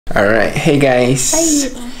Alright, hey guys.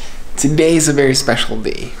 Hi. Today is a very special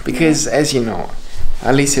day because, as you know,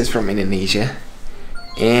 Alicia is from Indonesia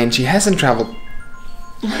and she hasn't traveled.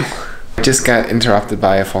 Just got interrupted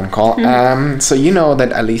by a phone call. So you know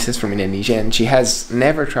that Alicia is from Indonesia and she has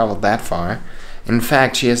never traveled that far. In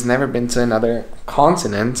fact, she has never been to another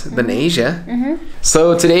continent than Asia.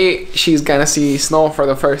 So today she's gonna see snow for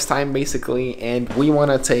the first time basically, and we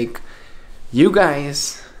wanna take you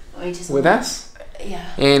guys with us.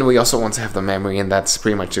 Yeah. And we also want to have the memory, and that's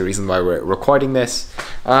pretty much the reason why we're recording this.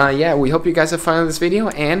 Yeah, we hope you guys have fun with this video,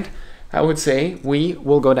 and I would say we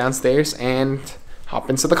will go downstairs and hop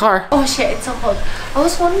into the car. Oh shit, it's so cold. I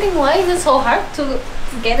was wondering why is it so hard to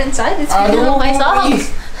get inside. It's because of my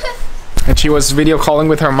socks. And she was video calling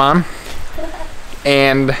with her mom,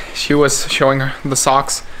 and she was showing her the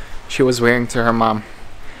socks she was wearing to her mom.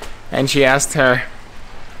 And she asked her,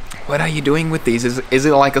 "What are you doing with these? Is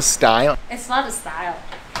it like a style?" It's not a style.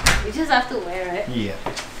 You just have to wear it. Yeah.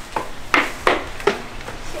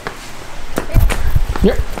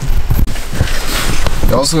 Yep.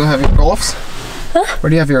 You also have your gloves? Huh? Where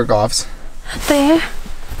do you have your gloves? There.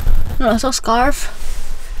 And also a scarf.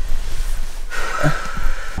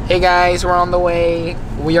 Hey guys, we're on the way.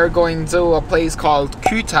 We are going to a place called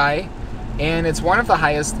Kütai, and it's one of the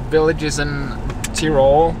highest villages in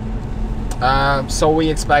Tyrol. So we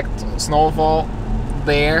expect snowfall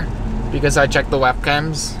there because I checked the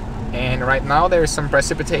webcams, and right now there's some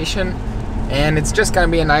precipitation, and it's just gonna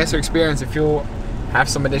be a nicer experience if you have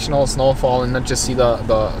some additional snowfall and not just see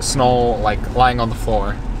the snow like lying on the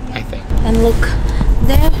floor, I think. And look,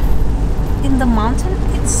 there in the mountain,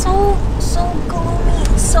 it's so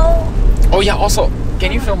gloomy, so... Oh yeah, also,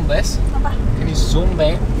 can you film this? Can you zoom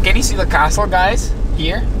there? Can you see the castle, guys?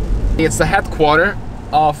 Here? It's the headquarters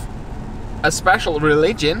of a special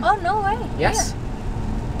religion. Oh, no way. Yes.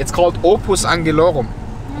 It's called Opus Angelorum.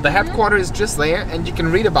 The headquarters is just there, and you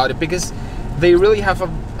can read about it because they really have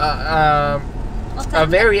a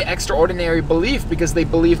very extraordinary belief, because they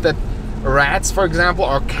believe that rats, for example,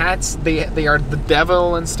 or cats, they are the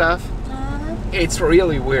devil and stuff. It's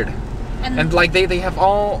really weird. And like they have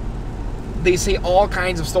all, they say all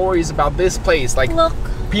kinds of stories about this place. Like, look,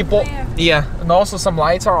 people, there. Yeah, and also some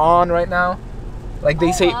lights are on right now. Like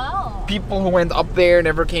they say, wow. People who went up there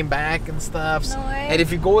never came back and stuff. No way. And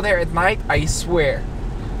if you go there at night, I swear,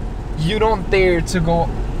 you don't dare to go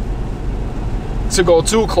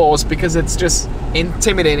too close because it's just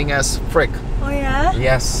intimidating as frick. Oh yeah?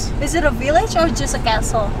 Yes. Is it a village or just a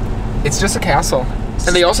castle? It's just a castle.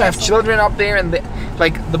 And they also have children up there, and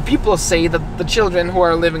the people say that the children who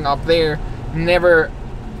are living up there never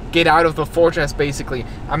get out of the fortress, basically.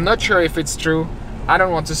 I'm not sure if it's true. I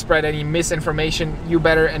don't want to spread any misinformation. You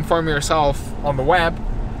better inform yourself on the web.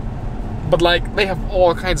 But like, they have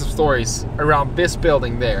all kinds of stories around this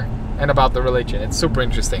building there and about the religion. It's super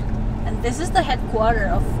interesting. And this is the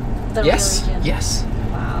headquarters of the religion. Yes.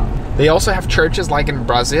 Wow. They also have churches like in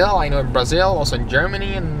Brazil. I know in Brazil, also in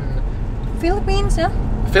Germany and Philippines, yeah.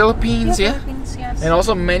 Philippines, yeah. Philippines, yes. And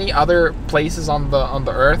also many other places on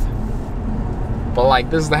the earth. But like,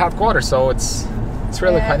 this is the headquarters, so it's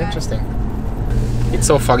really quite interesting. It's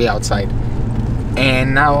so foggy outside,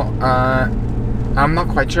 and now I'm not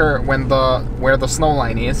quite sure where the snow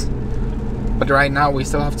line is, but right now we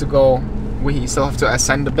still have to go. We still have to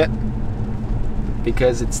ascend a bit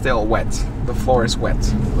because it's still wet. The floor is wet.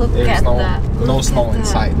 There's no snow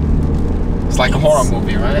inside. It's like a horror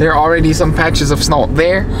movie, right? There are already some patches of snow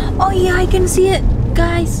there. Oh yeah, I can see it,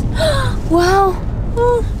 guys. Wow.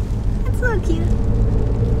 Oh, that's so cute.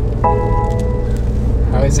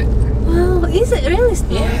 How is it? Wow, is it really snow?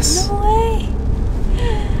 Yes. No way.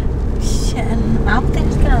 Shit, and up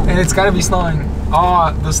there's gonna... And it's gotta be snowing.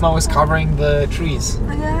 Oh, the snow is covering the trees.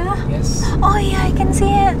 Oh yeah? Yes. Oh yeah, I can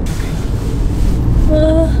see it.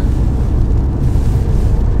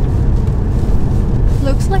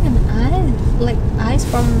 Looks like an ice, like ice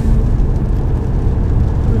from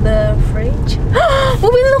the fridge. Oh,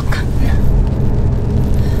 look!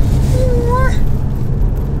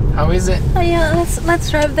 How is it? Oh yeah, let's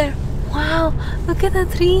drive there. Wow, look at the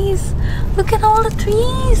trees. Look at all the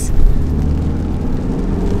trees.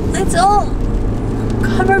 It's all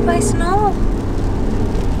covered by snow.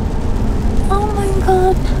 Oh my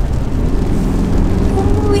god.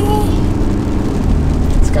 Holy.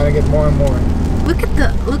 It's gonna get more and more. Look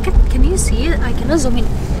at, can you see it? I cannot zoom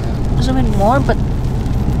in more, but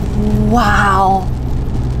wow.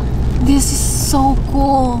 This is so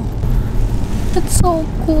cool. It's so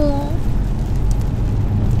cool.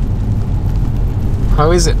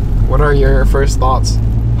 How is it? What are your first thoughts?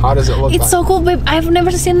 How does it look like? It's so cool, babe. I've never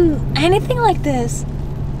seen anything like this.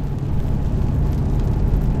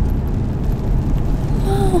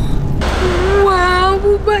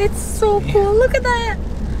 it's so cool. Look at that.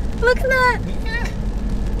 Look at that.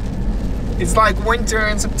 Yeah. It's like winter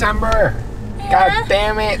in September. Yeah. God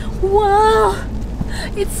damn it. Wow.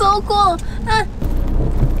 It's so cool.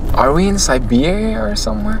 Are we in Siberia or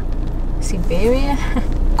somewhere? Siberia?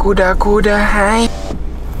 Kuda kuda, hi.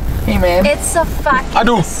 Hey man. It's a fucking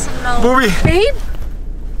Aduh, snow. Bobby. Babe?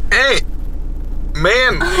 Hey,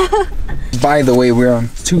 man. By the way, we're on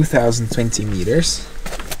 2,020 meters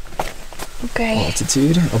Okay.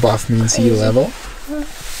 altitude, above mean sea level.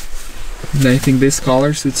 And I think this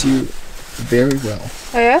color suits you very well.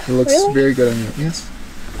 Oh yeah? It looks Really? very good on you. Yes.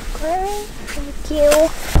 Okay. Thank you.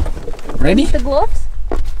 Ready? The gloves?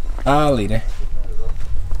 Later.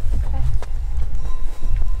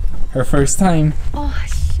 Her first time. Oh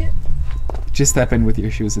shit. Just step in with your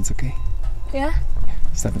shoes. It's okay. Yeah?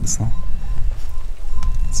 Step in the snow.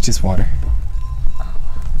 It's just water.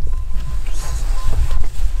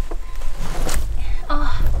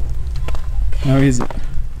 Oh. How is it?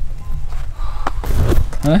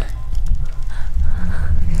 Huh?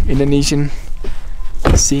 Indonesian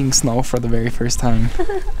seeing snow for the very first time.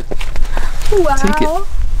 Wow. Take it.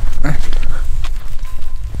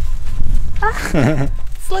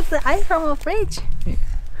 It's like the ice from a fridge. Yeah.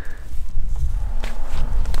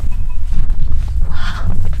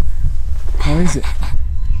 Wow. How is it?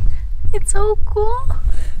 It's so cool.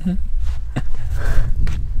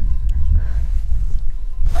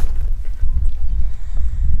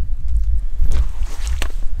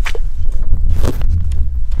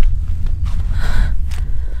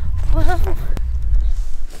 Wow.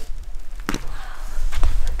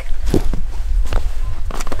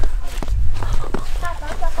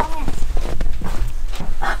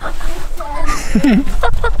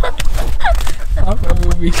 Apa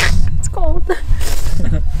movie? It's cold.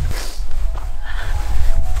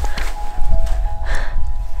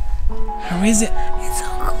 How is it? It's so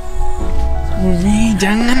cool. Movie,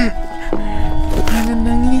 jangan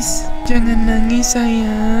nangis, jangan nangis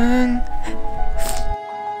sayang.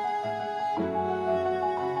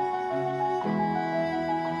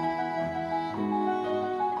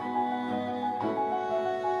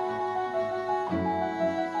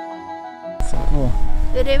 So cool.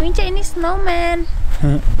 We're doing Chinese snowman.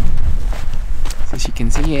 So she can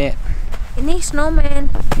see it. Ini snowman,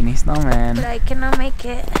 Ini snowman. but I cannot make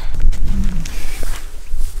it.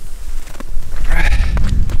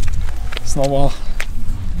 Snowball.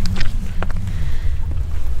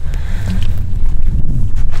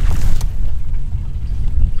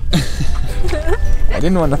 I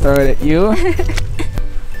didn't want to throw it at you.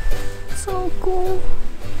 So cool.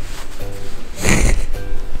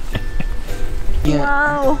 Yeah.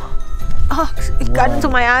 Wow. Oh, it got Wow. into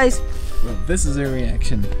my eyes. Well, this is her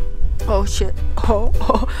reaction. Oh shit.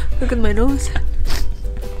 Oh, look at my nose.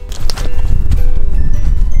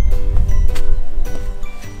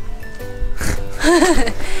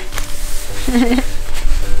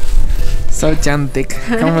 So cantik.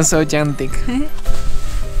 Kamu so cantik.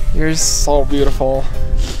 You're so beautiful.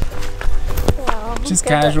 Wow. Just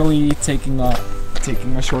look at that. casually taking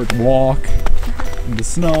a short walk in the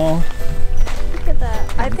snow. Look at that.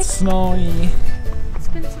 I think It's snowy. it's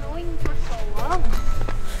been snowing for so long.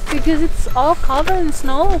 Because it's all covered in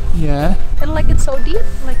snow. Yeah. And like it's so deep,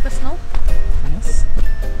 like the snow. Yes.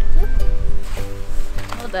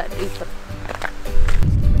 Not that deep, but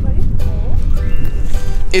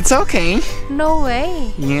It's okay. no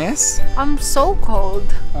way. Yes. I'm so cold.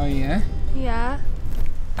 Oh yeah. Yeah.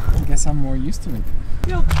 I guess I'm more used to it.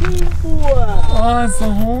 Jag Kimboa! Oh, it's the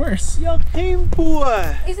horse. Jag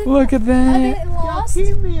Kimboa! Is it? Look at Are that. they Jag lost?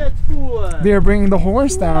 Kim är två! They're bringing the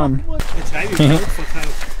horse down. Jetzt habe ich mich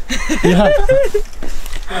verkauft. Ja.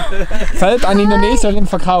 Fällt an Indonesierin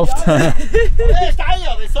verkauft. Det är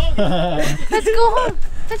Steier, det sa jag! Let's go home.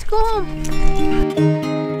 Let's go home.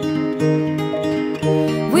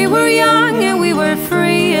 We were young and we were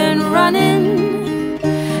free and running,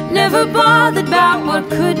 never bothered about what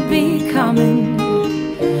could be coming.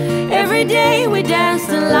 Every day we danced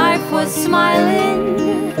and life was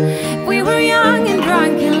smiling. We were young and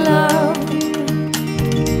drunk in love.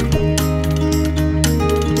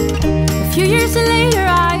 A few years later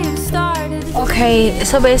I have started. Okay,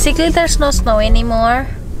 so basically there's no snow anymore,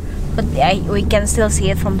 but we can still see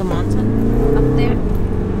it from the mountain up there.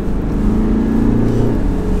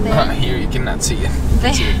 Here you cannot see it.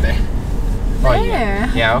 There. See it there. Oh, yeah.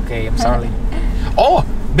 There. Yeah, okay, I'm sorry. Oh,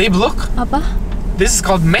 babe, look. Apa? This is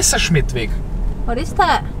called Messerschmittweg. What is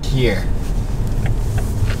that? Here.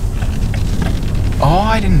 Oh,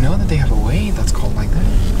 I didn't know that they have a way that's called like that.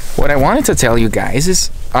 What I wanted to tell you guys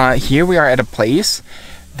is here we are at a place.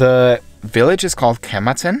 The village is called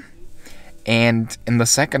Kematen. And in the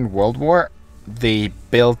Second World War, they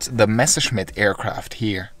built the Messerschmitt aircraft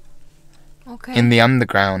here Okay. in the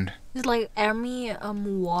underground. It's like army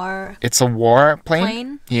war It's a war plane.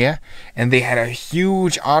 plane. Yeah, and they had a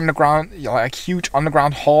huge underground,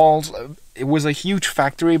 halls. It was a huge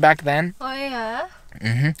factory back then. Oh yeah.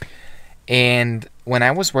 And when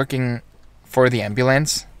I was working for the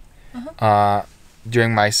ambulance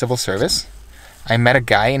during my civil service, I met a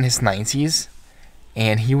guy in his 90s,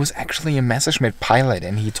 and he was actually a Messerschmitt pilot,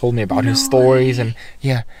 and he told me about his stories and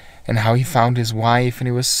how he found his wife, and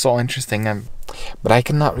it was so interesting. But I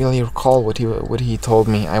cannot really recall what he told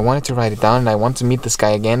me. I wanted to write it down, and I want to meet this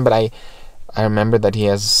guy again, but I remember that he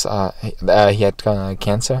had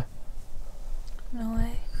cancer. No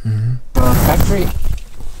way. The factory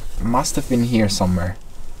must have been here somewhere.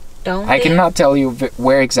 Don't I cannot tell you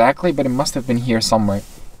where exactly, but it must have been here somewhere.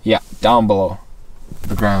 Yeah, down below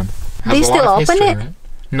the ground. Has They a lot still of open history, it? right?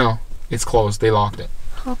 No, it's closed. They locked it.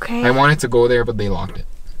 Okay. I wanted to go there, but they locked it.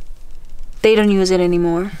 They don't use it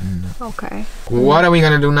anymore. Okay. What are we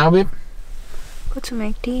gonna do now, babe? Go to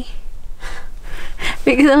McD.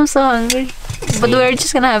 Because I'm so hungry. But we're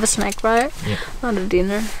just gonna have a snack, right? Yeah. Not a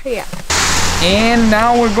dinner. Yeah. And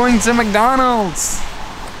now we're going to McDonald's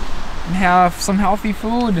and have some healthy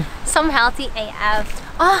food. Some healthy AF.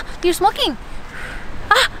 Ah, you're smoking.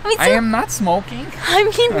 Ah, me too. I am not smoking. I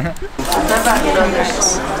mean.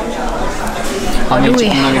 How many do we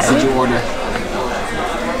chicken nuggets did you order?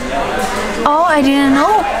 Oh, I didn't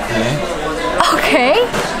know. Okay.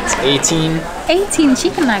 It's 18, 18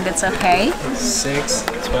 chicken nuggets, okay. 6,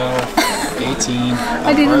 12, 18.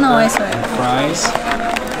 I didn't know, I swear. Fries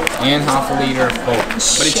and half a liter of Coke.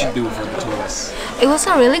 But it should do for the two of us. It was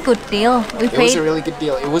a really good deal. We It was paid a really good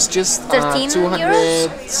deal. It was just 13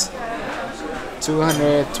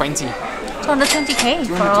 220. 220k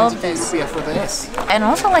for all of this. Yeah, for this. And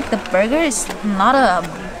also, like, the burger is not a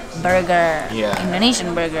burger. Yeah.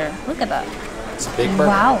 Indonesian burger. Look at that. It's a big burger.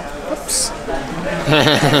 Wow. Oops.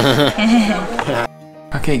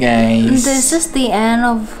 Okay, guys. This is the end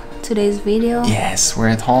of today's video. Yes, we're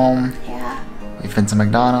at home. Yeah. We've been to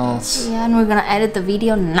McDonald's. Yeah, and we're gonna edit the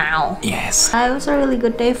video now. Yes. It was a really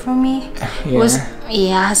good day for me. It Yeah. was,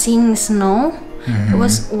 seeing snow. It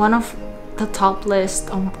was one of the top list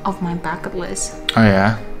of my bucket list. Oh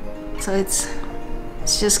yeah. So it's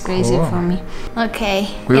just crazy Cool. for me. Okay.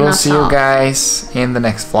 We will enough see you talk. guys in the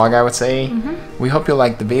next vlog, I would say. We hope you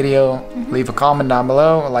liked the video. Leave a comment down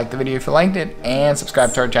below, like the video if you liked it, and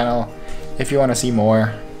subscribe to our channel if you want to see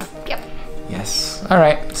more. Yep. Yes.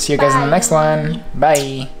 Alright, see you guys in the next one.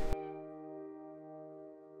 Bye.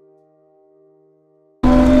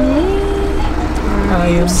 I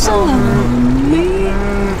am so